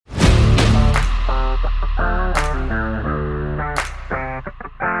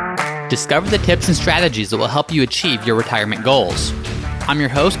Discover the tips and strategies that will help you achieve your retirement goals. I'm your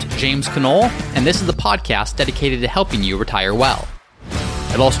host, James Knoll, and this is the podcast dedicated to helping you retire well.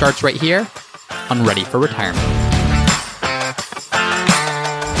 It all starts right here on Ready for Retirement.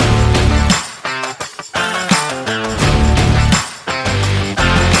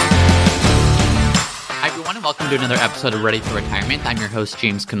 Hi everyone, and welcome to another episode of Ready for Retirement. I'm your host,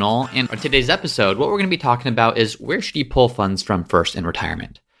 James Knoll, and on today's episode, what we're going to be talking about is where should you pull funds from first in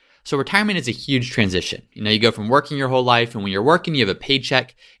retirement? So retirement is a huge transition. You go from working your whole life, and when you're working, you have a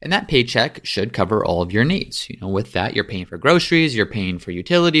paycheck, and that paycheck should cover all of your needs. With that, you're paying for groceries, you're paying for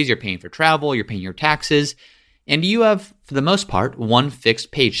utilities, you're paying for travel, you're paying your taxes, and you have, for the most part, one fixed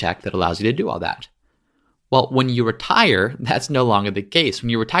paycheck that allows you to do all that. Well, when you retire, that's no longer the case.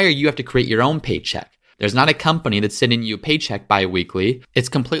 When you retire, you have to create your own paycheck. There's not a company that's sending you a paycheck bi-weekly. It's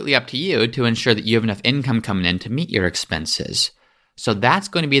completely up to you to ensure that you have enough income coming in to meet your expenses. So that's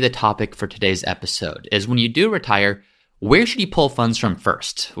going to be the topic for today's episode, is when you do retire, where should you pull funds from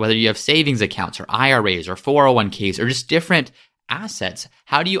first? Whether you have savings accounts or IRAs or 401ks or just different assets,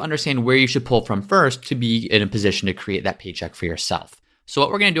 how do you understand where you should pull from first to be in a position to create that paycheck for yourself? So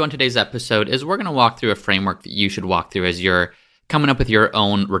what we're going to do on today's episode is we're going to walk through a framework that you should walk through as you're coming up with your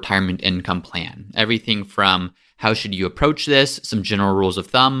own retirement income plan. Everything from how should you approach this, some general rules of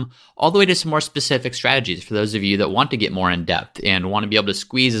thumb, all the way to some more specific strategies for those of you that want to get more in depth and want to be able to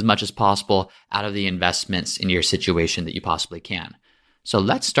squeeze as much as possible out of the investments in your situation that you possibly can. So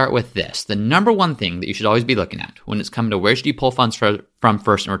let's start with this. The number one thing that you should always be looking at when it's come to where should you pull funds from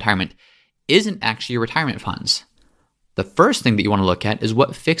first in retirement isn't actually your retirement funds. The first thing that you want to look at is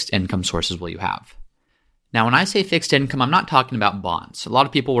what fixed income sources will you have. Now, when I say fixed income, I'm not talking about bonds. A lot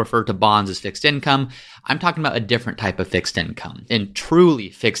of people refer to bonds as fixed income. I'm talking about a different type of fixed income, and truly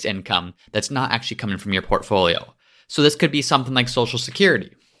fixed income that's not actually coming from your portfolio. So this could be something like Social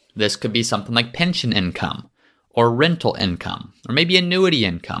Security. This could be something like pension income or rental income or maybe annuity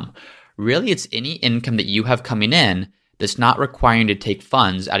income. Really, it's any income that you have coming in that's not requiring you to take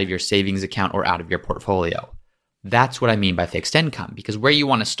funds out of your savings account or out of your portfolio. That's what I mean by fixed income, because where you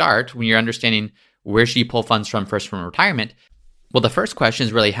want to start when you're understanding where should you pull funds from first from retirement? Well, the first question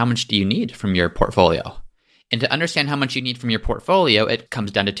is really how much do you need from your portfolio? And to understand how much you need from your portfolio, it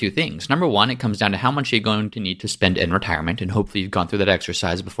comes down to two things. Number one, it comes down to how much you're going to need to spend in retirement, and hopefully you've gone through that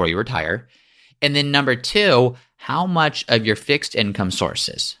exercise before you retire. And then number two, how much of your fixed income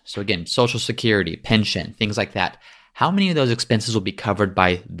sources, so again, Social Security, pension, things like that, how many of those expenses will be covered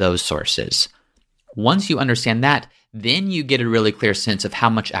by those sources? Once you understand that, then you get a really clear sense of how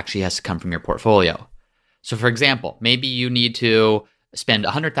much actually has to come from your portfolio. So for example, maybe you need to spend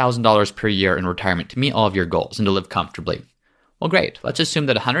 $100,000 per year in retirement to meet all of your goals and to live comfortably. Well, great. Let's assume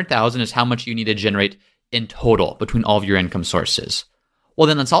that $100,000 is how much you need to generate in total between all of your income sources. Well,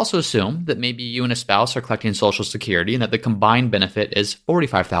 then let's also assume that maybe you and a spouse are collecting Social Security and that the combined benefit is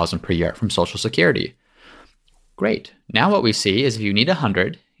 $45,000 per year from Social Security. Great. Now what we see is if you need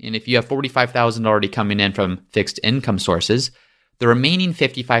 100, and if you have $45,000 already coming in from fixed income sources, the remaining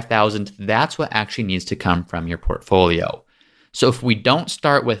 $55,000, that's what actually needs to come from your portfolio. So if we don't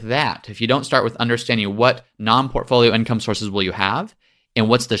start with that, if you don't start with understanding what non-portfolio income sources will you have, and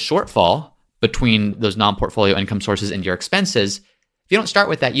what's the shortfall between those non-portfolio income sources and your expenses, if you don't start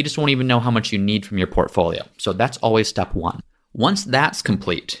with that, you just won't even know how much you need from your portfolio. So that's always step one. Once that's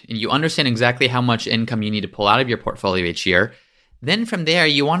complete, and you understand exactly how much income you need to pull out of your portfolio each year, then from there,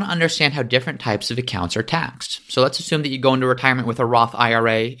 you want to understand how different types of accounts are taxed. So let's assume that you go into retirement with a Roth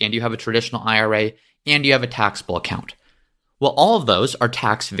IRA, and you have a traditional IRA, and you have a taxable account. Well, all of those are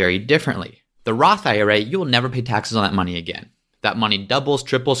taxed very differently. The Roth IRA, you will never pay taxes on that money again. That money doubles,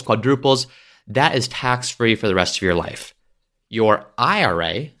 triples, quadruples. That is tax-free for the rest of your life. Your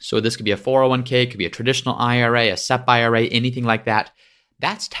IRA, so this could be a 401k, it could be a traditional IRA, a SEP IRA, anything like that,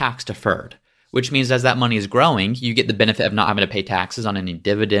 that's tax-deferred, which means as that money is growing, you get the benefit of not having to pay taxes on any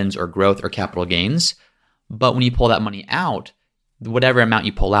dividends or growth or capital gains. But when you pull that money out, whatever amount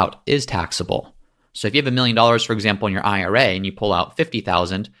you pull out is taxable. So if you have $1 million, for example, in your IRA and you pull out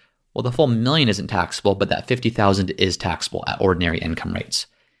 $50,000, well, the full million isn't taxable, but that $50,000 is taxable at ordinary income rates.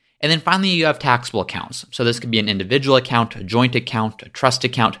 And then finally, you have taxable accounts. So this could be an individual account, a joint account, a trust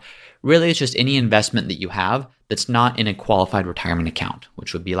account. Really, it's just any investment that you have that's not in a qualified retirement account,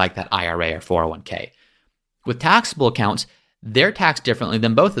 which would be like that IRA or 401k. With taxable accounts, they're taxed differently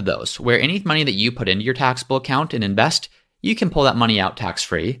than both of those, where any money that you put into your taxable account and invest, you can pull that money out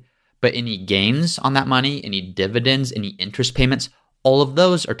tax-free, but any gains on that money, any dividends, any interest payments, all of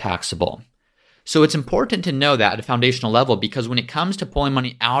those are taxable. So it's important to know that at a foundational level, because when it comes to pulling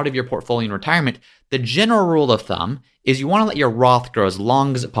money out of your portfolio in retirement, the general rule of thumb is you want to let your Roth grow as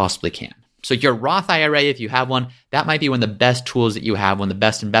long as it possibly can. So your Roth IRA, if you have one, that might be one of the best tools that you have, one of the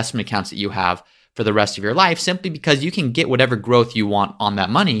best investment accounts that you have for the rest of your life, simply because you can get whatever growth you want on that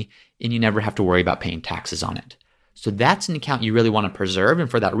money and you never have to worry about paying taxes on it. So that's an account you really want to preserve.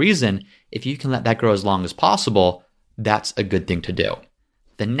 And for that reason, if you can let that grow as long as possible, that's a good thing to do.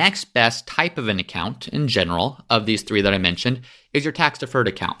 The next best type of an account in general of these three that I mentioned is your tax-deferred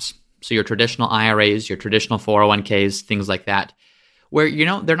accounts. So your traditional IRAs, your traditional 401ks, things like that, where,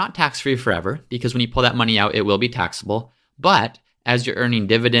 they're not tax-free forever, because when you pull that money out, it will be taxable. But as you're earning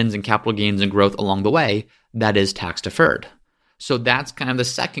dividends and capital gains and growth along the way, that is tax-deferred. So that's kind of the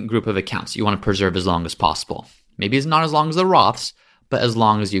second group of accounts you want to preserve as long as possible. Maybe it's not as long as the Roths, but as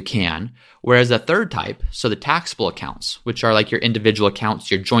long as you can. Whereas the third type, so the taxable accounts, which are like your individual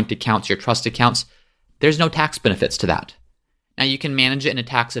accounts, your joint accounts, your trust accounts, there's no tax benefits to that. Now, you can manage it in a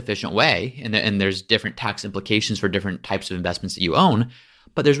tax-efficient way, and there's different tax implications for different types of investments that you own,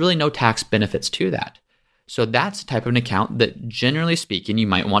 but there's really no tax benefits to that. So that's the type of an account that, generally speaking, you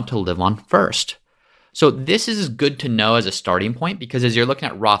might want to live on first. So this is good to know as a starting point, because as you're looking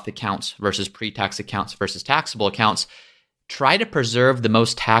at Roth accounts versus pre-tax accounts versus taxable accounts, try to preserve the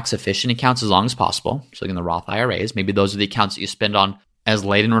most tax-efficient accounts as long as possible. So in the Roth IRAs, maybe those are the accounts that you spend on as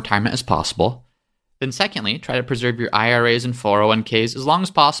late in retirement as possible. Then secondly, try to preserve your IRAs and 401ks as long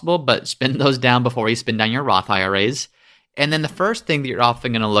as possible, but spend those down before you spend down your Roth IRAs. And then the first thing that you're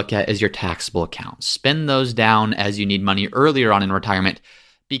often going to look at is your taxable accounts. Spend those down as you need money earlier on in retirement,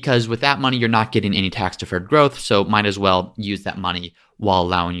 because with that money, you're not getting any tax-deferred growth, so might as well use that money while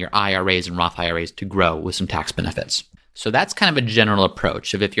allowing your IRAs and Roth IRAs to grow with some tax benefits. So that's kind of a general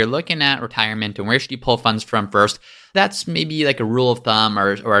approach of if you're looking at retirement and where should you pull funds from first, that's maybe like a rule of thumb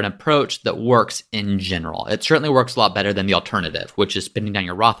or an approach that works in general. It certainly works a lot better than the alternative, which is spending down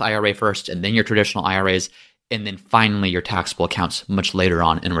your Roth IRA first and then your traditional IRAs, and then finally your taxable accounts much later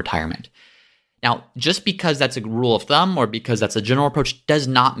on in retirement. Now, just because that's a rule of thumb or because that's a general approach does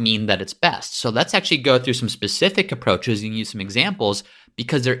not mean that it's best. So let's actually go through some specific approaches and use some examples,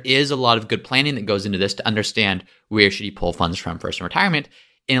 because there is a lot of good planning that goes into this to understand where should you pull funds from first in retirement.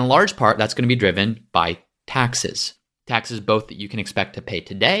 In large part, that's going to be driven by taxes. Taxes both that you can expect to pay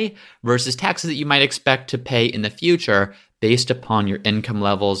today versus taxes that you might expect to pay in the future based upon your income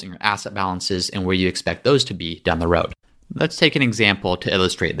levels and your asset balances and where you expect those to be down the road. Let's take an example to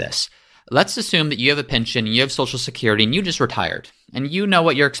illustrate this. Let's assume that you have a pension, you have Social Security, and you just retired, and you know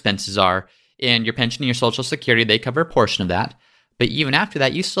what your expenses are, and your pension and your Social Security, they cover a portion of that. But even after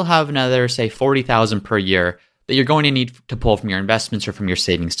that, you still have another, say, $40,000 per year that you're going to need to pull from your investments or from your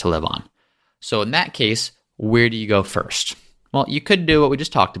savings to live on. So in that case, where do you go first? Well, you could do what we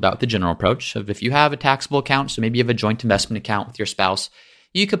just talked about, the general approach of if you have a taxable account, so maybe you have a joint investment account with your spouse,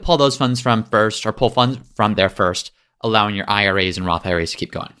 you could pull those funds from first or pull funds from there first, allowing your IRAs and Roth IRAs to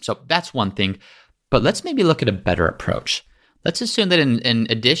keep going. So that's one thing. But let's maybe look at a better approach. Let's assume that in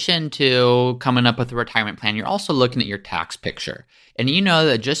addition to coming up with a retirement plan, you're also looking at your tax picture. And you know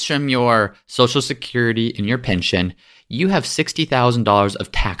that just from your Social Security and your pension, you have $60,000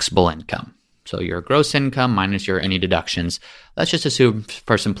 of taxable income. So your gross income minus your any deductions. Let's just assume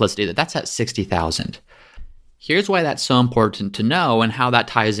for simplicity that that's at $60,000. Here's why that's so important to know and how that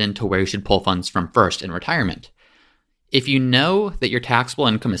ties into where you should pull funds from first in retirement. If you know that your taxable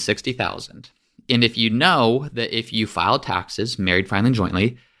income is $60,000, and if you know that if you file taxes, married, filing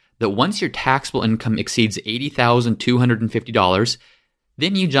jointly, that once your taxable income exceeds $80,250,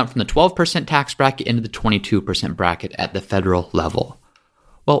 then you jump from the 12% tax bracket into the 22% bracket at the federal level.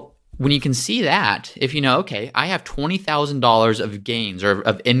 Well, when you can see that, if you know, okay, I have $20,000 of gains or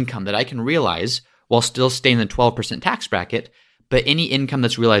of income that I can realize while still staying in the 12% tax bracket, but any income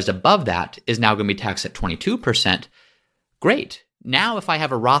that's realized above that is now going to be taxed at 22%, great. Now, if I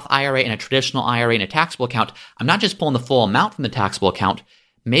have a Roth IRA and a traditional IRA and a taxable account, I'm not just pulling the full amount from the taxable account.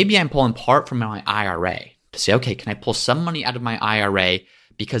 Maybe I'm pulling part from my IRA to say, okay, can I pull some money out of my IRA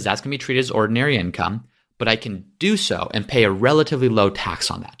because that's going to be treated as ordinary income, but I can do so and pay a relatively low tax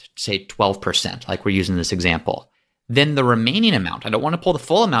on that, say 12%, like we're using this example. Then the remaining amount, I don't want to pull the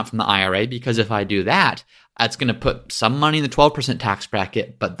full amount from the IRA because if I do that, that's going to put some money in the 12% tax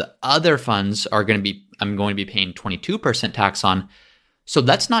bracket, but the other funds I'm going to be paying 22% tax on. So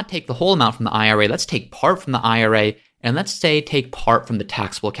let's not take the whole amount from the IRA. Let's take part from the IRA, and let's say take part from the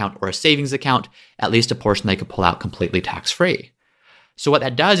taxable account or a savings account, at least a portion they could pull out completely tax-free. So what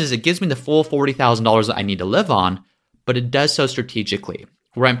that does is it gives me the full $40,000 that I need to live on, but it does so strategically,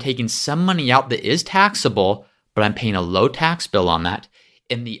 where I'm taking some money out that is taxable, but I'm paying a low tax bill on that.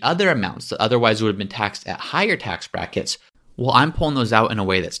 And the other amounts that otherwise would have been taxed at higher tax brackets, well, I'm pulling those out in a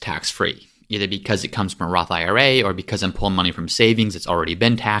way that's tax-free, either because it comes from a Roth IRA or because I'm pulling money from savings that's already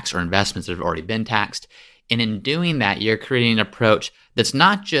been taxed or investments that have already been taxed. And in doing that, you're creating an approach that's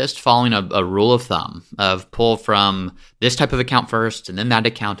not just following a rule of thumb of pull from this type of account first and then that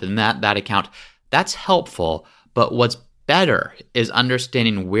account and that account. That's helpful, but what's better is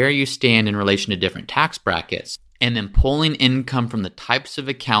understanding where you stand in relation to different tax brackets and then pulling income from the types of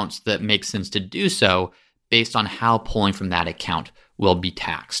accounts that make sense to do so based on how pulling from that account will be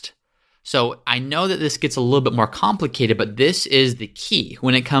taxed. So I know that this gets a little bit more complicated, but this is the key.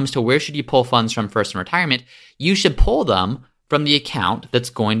 When it comes to where should you pull funds from first in retirement, you should pull them from the account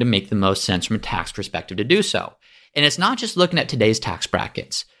that's going to make the most sense from a tax perspective to do so. And it's not just looking at today's tax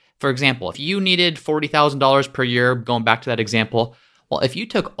brackets. For example, if you needed $40,000 per year, going back to that example, well, if you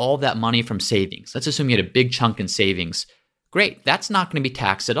took all that money from savings, let's assume you had a big chunk in savings, great, that's not going to be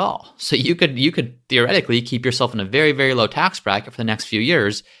taxed at all. So you could theoretically keep yourself in a very, very low tax bracket for the next few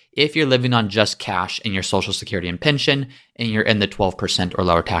years if you're living on just cash and your Social Security and pension and you're in the 12% or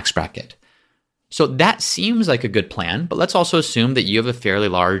lower tax bracket. So that seems like a good plan, but let's also assume that you have a fairly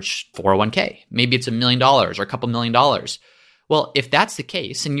large 401k. Maybe it's $1 million or a couple $1 million. Well, if that's the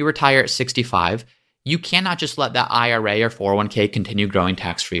case and you retire at 65, you cannot just let that IRA or 401k continue growing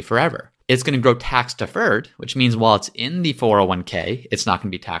tax-free forever. It's going to grow tax-deferred, which means while it's in the 401k, it's not going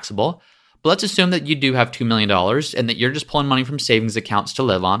to be taxable. But let's assume that you do have $2 million and that you're just pulling money from savings accounts to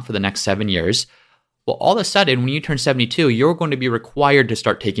live on for the next 7 years. Well, all of a sudden, when you turn 72, you're going to be required to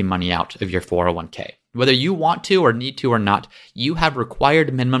start taking money out of your 401k. Whether you want to or need to or not, you have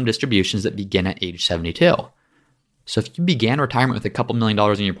required minimum distributions that begin at age 72. So if you began retirement with a couple $1 million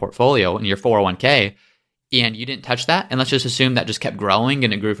in your portfolio in your 401k and you didn't touch that, and let's just assume that just kept growing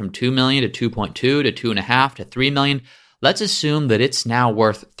and it grew from 2 million to 2.2 to 2.5 to 3 million, let's assume that it's now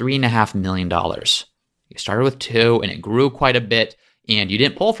worth $3.5 million. You started with 2 and it grew quite a bit and you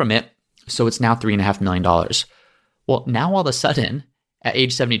didn't pull from it, so it's now $3.5 million. Well, now all of a sudden, at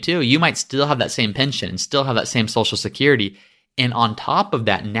age 72, you might still have that same pension and still have that same Social Security. And on top of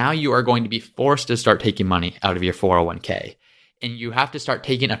that, now you are going to be forced to start taking money out of your 401k. And you have to start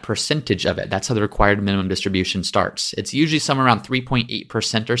taking a percentage of it. That's how the required minimum distribution starts. It's usually somewhere around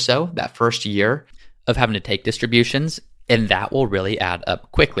 3.8% or so that first year of having to take distributions. And that will really add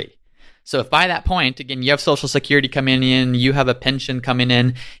up quickly. So if by that point, again, you have Social Security coming in, you have a pension coming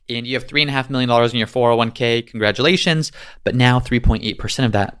in, and you have $3.5 million in your 401k, congratulations. But now 3.8%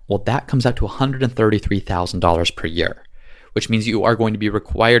 of that, well, that comes out to $133,000 per year, which means you are going to be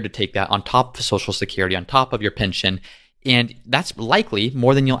required to take that on top of Social Security, on top of your pension. And that's likely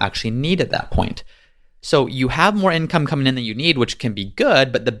more than you'll actually need at that point. So you have more income coming in than you need, which can be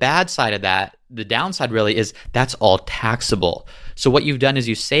good, but the bad side of that, the downside really is that's all taxable. So what you've done is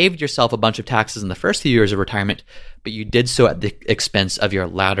you saved yourself a bunch of taxes in the first few years of retirement, but you did so at the expense of your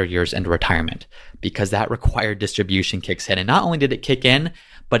latter years into retirement because that required distribution kicks in. And not only did it kick in,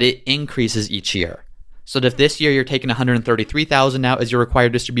 but it increases each year. So if this year you're taking $133,000 now as your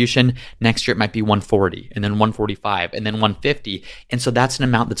required distribution, next year it might be $140, and then $145, and then $150. And so that's an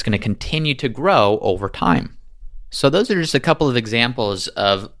amount that's going to continue to grow over time. So those are just a couple of examples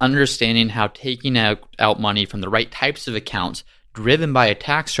of understanding how taking out money from the right types of accounts driven by a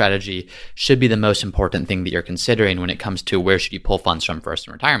tax strategy should be the most important thing that you're considering when it comes to where should you pull funds from first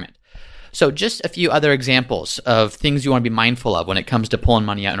in retirement. So just a few other examples of things you want to be mindful of when it comes to pulling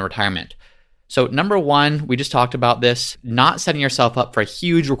money out in retirement. So number one, we just talked about this, not setting yourself up for a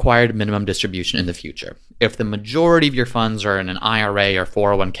huge required minimum distribution in the future. If the majority of your funds are in an IRA or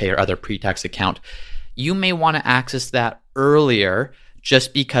 401k or other pre-tax account, you may want to access that earlier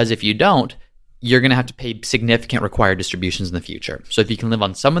just because if you don't, you're going to have to pay significant required distributions in the future. So if you can live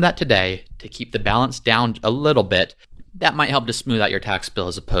on some of that today to keep the balance down a little bit, that might help to smooth out your tax bill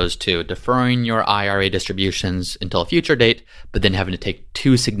as opposed to deferring your IRA distributions until a future date, but then having to take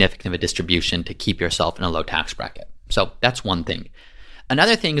too significant of a distribution to keep yourself in a low tax bracket. So that's one thing.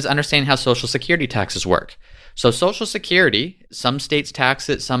 Another thing is understanding how Social Security taxes work. So Social Security, some states tax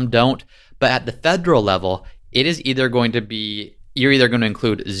it, some don't, but at the federal level, it is either going to be, you're either going to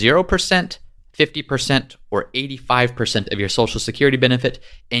include 0%, 50%, or 85% of your Social Security benefit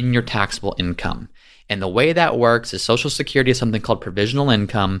in your taxable income. And the way that works is Social Security is something called provisional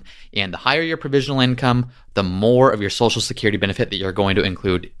income. And the higher your provisional income, the more of your Social Security benefit that you're going to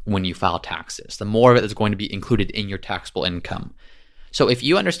include when you file taxes. The more of it is going to be included in your taxable income. So if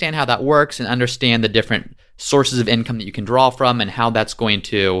you understand how that works and understand the different sources of income that you can draw from and how that's going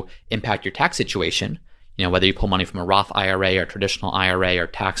to impact your tax situation, whether you pull money from a Roth IRA or traditional IRA or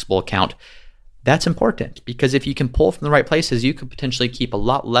taxable account, That's important because if you can pull from the right places, you could potentially keep a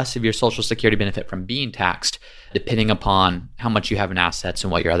lot less of your Social Security benefit from being taxed, depending upon how much you have in assets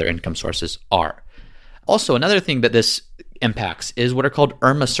and what your other income sources are. Also, another thing that this impacts is what are called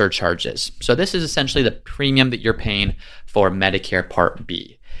IRMAA surcharges. So this is essentially the premium that you're paying for Medicare Part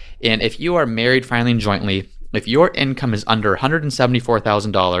B. And if you are married filing jointly, if your income is under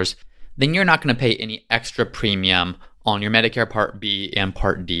 $174,000, then you're not going to pay any extra premium on your Medicare Part B and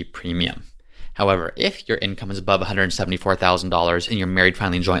Part D premium. However, if your income is above $174,000 and you're married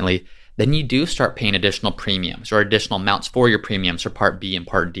filing jointly, then you do start paying additional premiums or additional amounts for your premiums for Part B and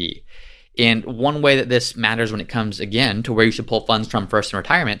Part D. And one way that this matters when it comes, again, to where you should pull funds from first in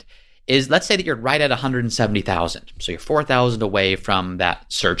retirement is, let's say that you're right at $170,000. So you're $4,000 away from that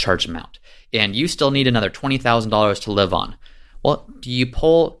surcharge amount, and you still need another $20,000 to live on. Well, do you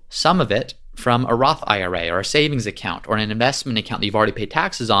pull some of it from a Roth IRA or a savings account or an investment account that you've already paid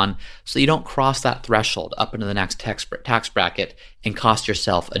taxes on so you don't cross that threshold up into the next tax bracket and cost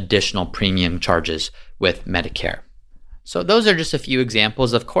yourself additional premium charges with Medicare? So those are just a few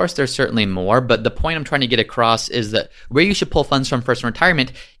examples. Of course, there's certainly more, but the point I'm trying to get across is that where you should pull funds from first in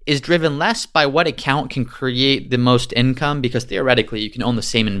retirement is driven less by what account can create the most income, because theoretically you can own the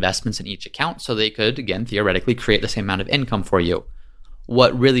same investments in each account, so they could, again, theoretically create the same amount of income for you.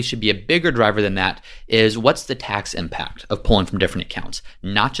 What really should be a bigger driver than that is what's the tax impact of pulling from different accounts,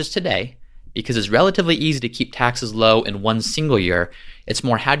 not just today, because it's relatively easy to keep taxes low in one single year. It's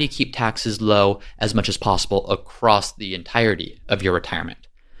more, how do you keep taxes low as much as possible across the entirety of your retirement?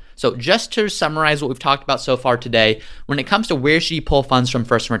 So just to summarize what we've talked about so far today, when it comes to where should you pull funds from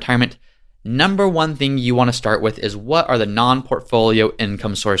first in retirement, number one thing you want to start with is what are the non-portfolio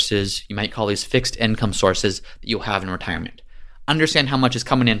income sources, you might call these fixed income sources, that you'll have in retirement. Understand how much is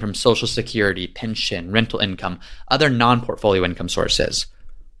coming in from Social Security, pension, rental income, other non-portfolio income sources.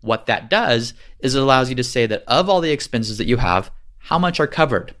 What that does is it allows you to say that of all the expenses that you have, how much are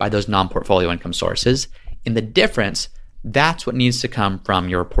covered by those non-portfolio income sources? And the difference, that's what needs to come from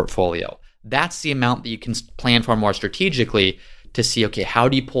your portfolio. That's the amount that you can plan for more strategically to see, okay, how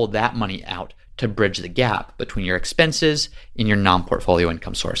do you pull that money out to bridge the gap between your expenses and your non-portfolio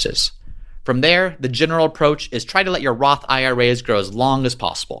income sources? From there, the general approach is try to let your Roth IRAs grow as long as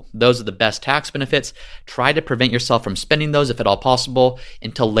possible. Those are the best tax benefits. Try to prevent yourself from spending those, if at all possible,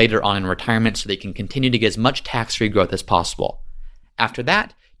 until later on in retirement so they can continue to get as much tax-free growth as possible. After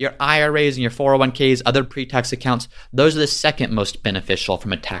that, your IRAs and your 401ks, other pre-tax accounts, those are the second most beneficial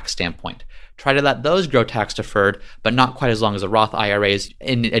from a tax standpoint. Try to let those grow tax deferred, but not quite as long as the Roth IRAs.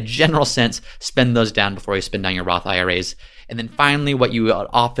 In a general sense, spend those down before you spend down your Roth IRAs. And then finally, what you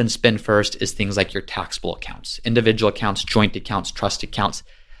often spend first is things like your taxable accounts, individual accounts, joint accounts, trust accounts.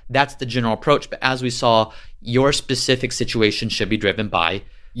 That's the general approach. But as we saw, your specific situation should be driven by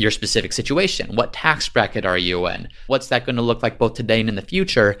your specific situation. What tax bracket are you in? What's that going to look like both today and in the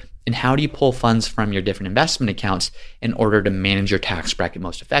future? And how do you pull funds from your different investment accounts in order to manage your tax bracket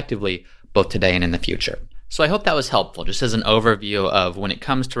most effectively, both today and in the future? So I hope that was helpful, just as an overview of when it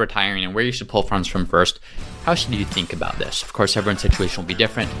comes to retiring and where you should pull funds from first. How should you think about this? Of course, everyone's situation will be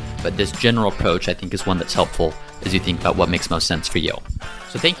different, but this general approach, I think, is one that's helpful as you think about what makes most sense for you.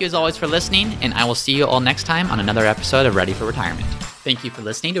 So thank you as always for listening, and I will see you all next time on another episode of Ready for Retirement. Thank you for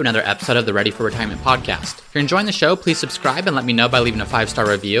listening to another episode of the Ready for Retirement podcast. If you're enjoying the show, please subscribe and let me know by leaving a 5-star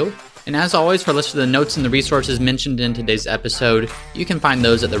review. And as always, for a list of the notes and the resources mentioned in today's episode, you can find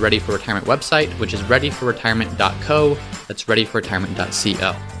those at the Ready for Retirement website, which is readyforretirement.co. That's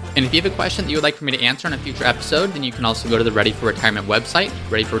readyforretirement.co. And if you have a question that you would like for me to answer in a future episode, then you can also go to the Ready for Retirement website,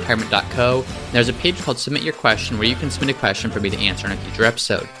 readyforretirement.co. There's a page called Submit Your Question where you can submit a question for me to answer in a future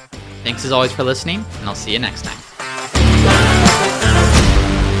episode. Thanks as always for listening, and I'll see you next time.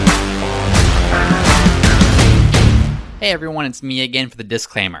 Hey everyone, it's me again for the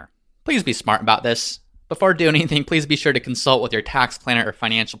disclaimer. Please be smart about this. Before doing anything, please be sure to consult with your tax planner or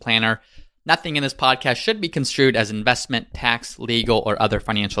financial planner. Nothing in this podcast should be construed as investment, tax, legal, or other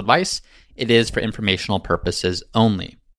financial advice. It is for informational purposes only.